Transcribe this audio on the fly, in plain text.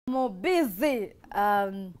Mo busy.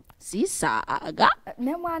 Sisaga.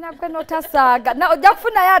 Ne mwana gwe notasaga. Na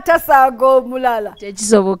ojafuna ya tasaga omulala.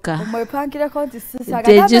 Tekisoboka. Omwepankire konti sisaga.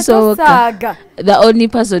 Tekisoboka. The only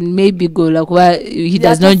person maybe go like he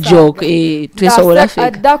does not joke. Twesobola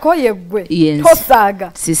fake. Adako yegwe. Yes.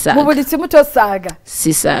 Tosaga. Sisaga. Mubuli kimu tosaga.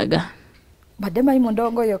 Sisaga. Badema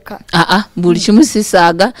imondongo yoka. Buli kimu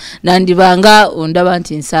sisaga nandibanga ondaba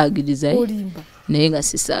nti nsagiriza. Olimba. Naye nga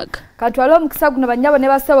sisaga. Katwalo Mukisa guno banyabo ne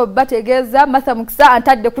basaba bategeeza Martha Mukisa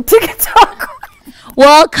antadde ku TikTok.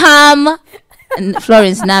 Welcome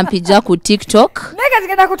Florence Nampijja ku TikTok. Nega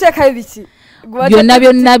zigenda kuteeka ebiki.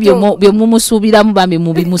 Byonna byo mumusuubiramu bambi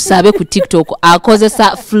mubimusabe ku TikTok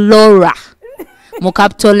akozesa Flora. Mu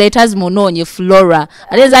capital letters munonye Flora.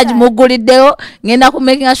 Ate zaji muguliddeyo ngenda ku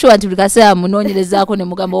making sure nti bikaseera munonyerezaako ne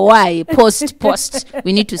mugambo why post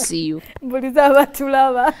we need to see you. Mbuliza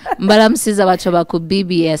abatulaba. Mbalamusiza bataba ku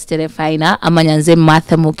BBS Telefina amanya nze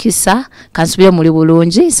Martha Mukisa kansubire muri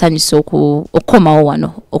bulungi nsanyusa okukomawo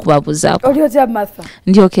wano okubabuzaako. Oli otya Martha?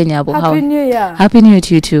 Ndi Kenya abo. Happy New Year. Happy New Year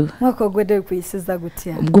to you too. Mwako gwede kuyisiza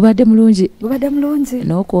gutya. Gubadde mulungi. Gubadde mulungi.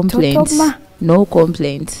 No complaints. No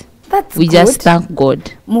complaints. That's we good. Just thank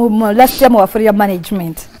God. Last year for your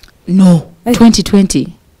management. No, 2020.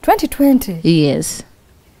 2020. Yes.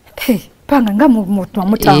 Hey, panga nga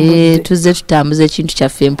mutambuze. Tuze tutambuze ekintu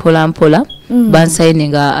kyaffe mpola.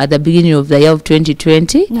 Signing at the beginning of the year of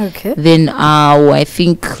 2020. Okay. Then I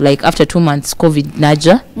think like after 2 months COVID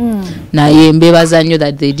naja. Na yembebaza nnyo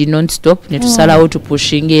that they did not stop. Netusalawo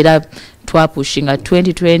tupushing era pushing at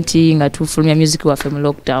 2020 nga tufulumya music waffe mu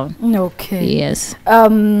lockdown. Okay. Yes.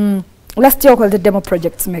 Last year called the demo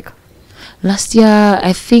projects make. Last year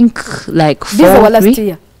I think like 4. This was last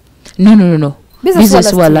year. No.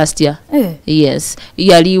 Business was last year. Yes.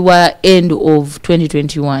 Yaliwa end of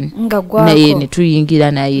 2021. Naye ne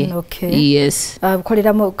tuyingira naye. Okay. Yes.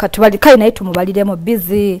 Kolera mu katubali kai naye tumubaliremo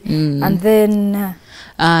busy and then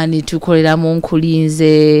nitukolera mu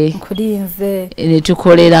nkulinze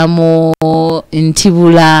nitukolera mu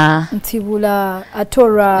ntibula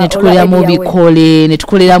atora nitukolera mu bikole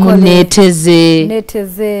nitukolera mu neteze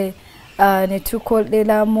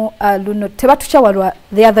nitukolera mu luno tebatukyawalwa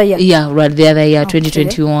the other year. The other year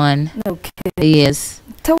 2021. Okay. Yes.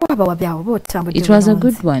 Tawaba wabyawo botambudde. It was a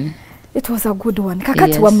good one.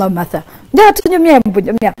 Kakati wa Martha nda tunyumya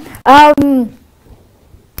mbunyumya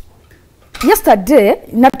yesterday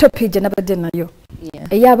na page nabadde nayo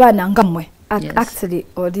ey'abaana ngamwe actually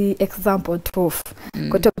oli example 12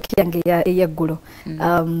 ko topic yange eyeggulo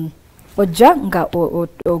ojja nga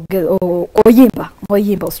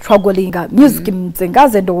oyimba struggling music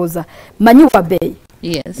mzengaze ndowooza manyi wa bay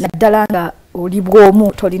naddala nga oli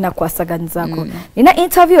bwomu tolina kwasaganizako nina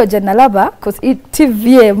interview gye nalaba cause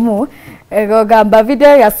TV emu egogamba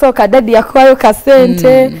video yasooka dadi yakwayo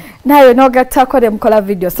kasente nayo nogattako ne mukola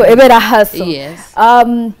video so ebeera hustle.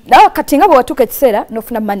 Nawe kati nga bwe watuuka ekiseera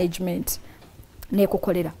nofuna management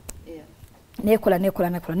nekukolera nekola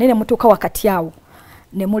nene mutuuka wakati awo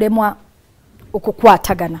ne mulemwa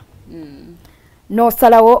okukwatagana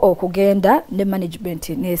nosalawo okugenda ne management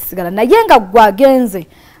nesigala naye nga gwagenze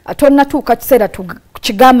tonatuuka kiseera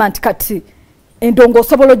kigamba nti kati endongo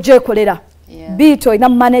osobola ogyekolera biit olina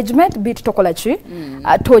management biit tokola ki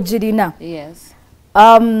togirina.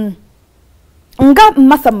 Nga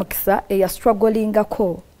Martha Mukisa eya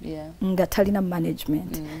strugglingako nga talina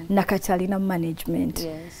management nakati alina management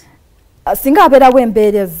singa abeerawo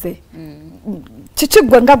embeereze kiki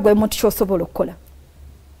gwe nga gwe muntu kyosobola okukola?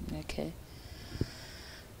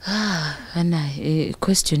 Anna,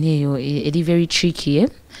 question eyo eri very tricky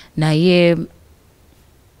naye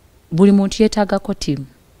buli muntu yeetaagako team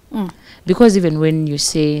because even when you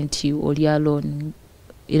say nti oli alone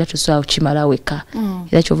era tusobola kukimala weka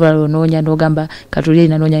era kyova onoonya n'ogamba katuli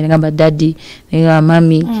nanoonya ngamba daddy nga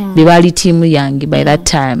mami be baali team yange by that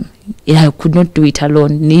time I could not do it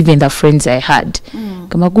alone even the friends I had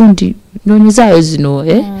kama gundi noonyezaayo zino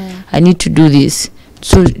I need to do this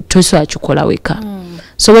so tosobola kikola weka.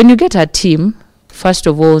 So when you get a team, first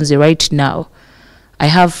of all, right now, I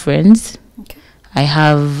have friends, I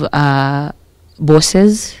have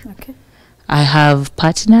bosses, I have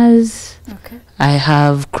partners, I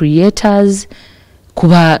have creators.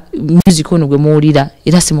 Kuba music ono gwe muwulira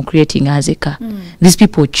era simu creating azeka. These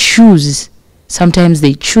people choose. Sometimes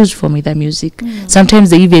they choose for me the music. Sometimes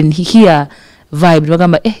they even hear vibe.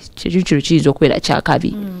 Bagamba kino kiyinza okubeera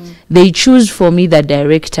kyakabi. They choose for me the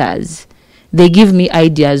directors. They give me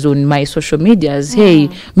ideas on my social medias. Hey,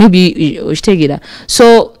 maybe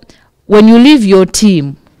so when you leave your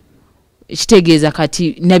team, kitegeeza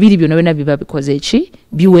kati nabiri byonna biba bikoze ki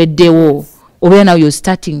biweddewo Or now you're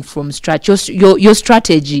starting from scratch. Your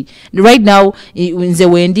strategy right now in the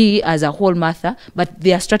Wendy as a whole matter, but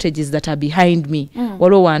there are strategies that are behind me.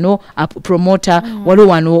 Walo wano a promoter, walo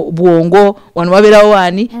wano buongo, wano wabela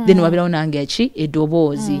wani, then wabela wanangechi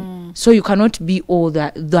edobozi. So you cannot be all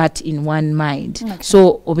that in one mind. Okay.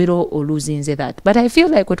 So obero or losing that. But I feel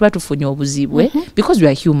like what to funyo obuzibwe because we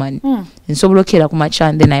are human. And so blokera kumacha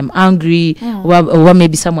and then I'm angry or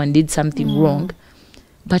maybe someone did something wrong.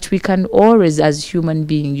 But we can always, as human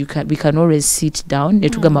beings, we can always sit down.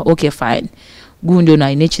 Okay, fine. Gundo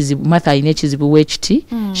na inechizibu, Martha inechizibu wechti.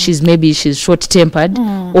 She's short-tempered,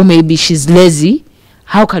 or maybe she's lazy.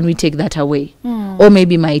 How can we take that away? Or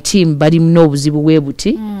maybe my team, badi mno buzibu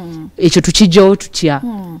webuti. Echo tuchijo tutia.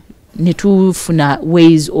 Netufuna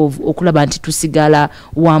ways of okulaba anti tusigala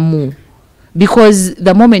wamu. Because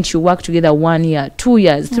the moment you work together 1 year, 2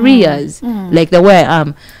 years, 3 years, like the way I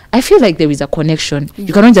am, I feel like there is a connection.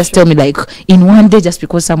 You cannot just tell me like in one day just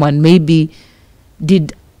because someone maybe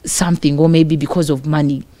did something or maybe because of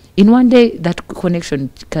money. In one day that connection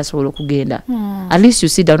kasolo kugenda. At least you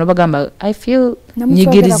sit down obagamba I feel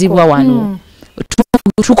nyigirizibwa wano.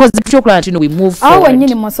 We move forward. Awo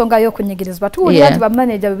nyini musonga yo kunyigirizibwa tuuli ati ba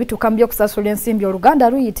manager bitu kambyo kusasula ensimbi oluganda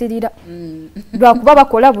luyitirira. Lwa kuba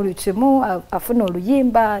bakola buli kimu afuna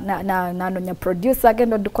oluyimba nanonya producer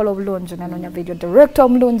agenda dukola obulungi nanonya video director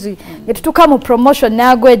omulungi yetutuka mu promotion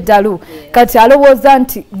nagwe eddalu kati alowooza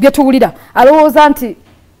nti bye tuwulira alowooza nti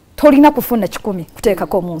tolina kufuna 10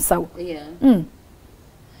 kuteekako mu nsawo.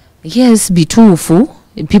 Yes, bituufu.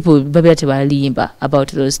 People babate balimba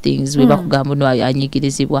about those things we bakugamba no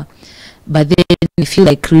anyigirizibwa, but then I feel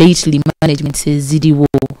like lately management says zidiwo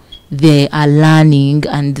they are learning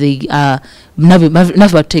and they are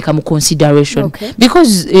never take consideration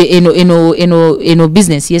because in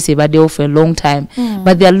business yes but they offer a long time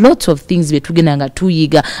but there are lots of things we're tugenanga too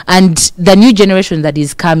eager and the new generation that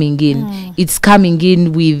is coming in it's coming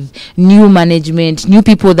in with new management, new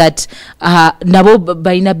people that nabo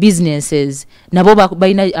baina businesses nabo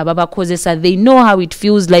baina ababa kozesa, they know how it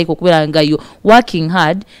feels like okubera you working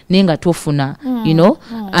hard nenga tofuna you know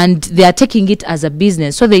and they are taking it as a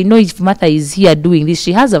business, so they know if Martha is here doing this,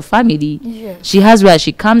 she has a family. She has where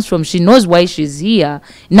she comes from, she knows why she's here.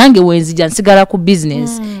 Nange wenzija nsigala ku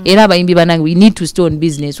business era bayimbi banange we need to stay on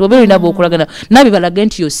business wobero ndabo okulagana nabi balaga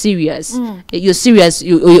nti you're serious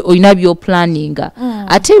you know your planning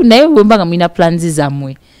ate naye wembaga mina plans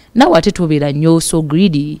zamwe now ate tobera nyo so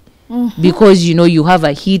greedy because you know you have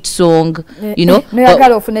a hit song you know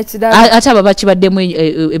ata baba kibaddemu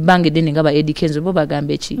ebange dene ngaba Eddie Kenzo bo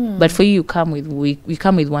bagambe chi but for you we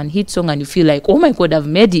come with one hit song and you feel like oh my god I've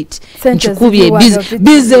made it nchukubye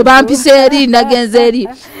busy bampiseri nagenzeri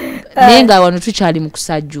nenga wano tuchali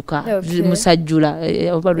mukusajjuka musajjula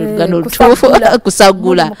obalugano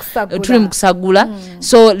kusagula tuli mukusagula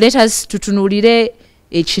so let us tutunulire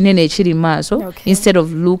ekinene ekiri maaso instead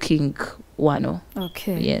of looking wano.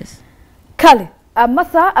 Yes. Kale,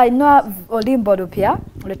 Martha, I know Olimbo Lupia,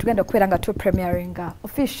 ole tugenda kweranga to premiering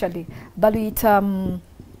officially. Balita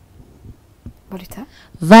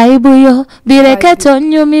Vibe yo bireketo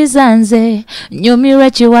nyumizanze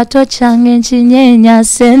nyumire chiwato change nchinyenya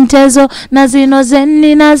sentezo na zino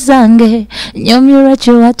zenni na zange nyumire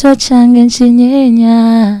chiwato change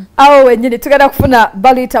nchinyenya. Awo wenyini tugenda kufuna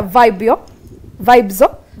balita vibe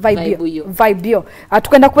yo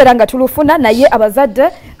atugenda kweranga tulufuna naye abazadde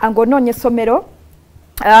angononye somero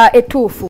etuufu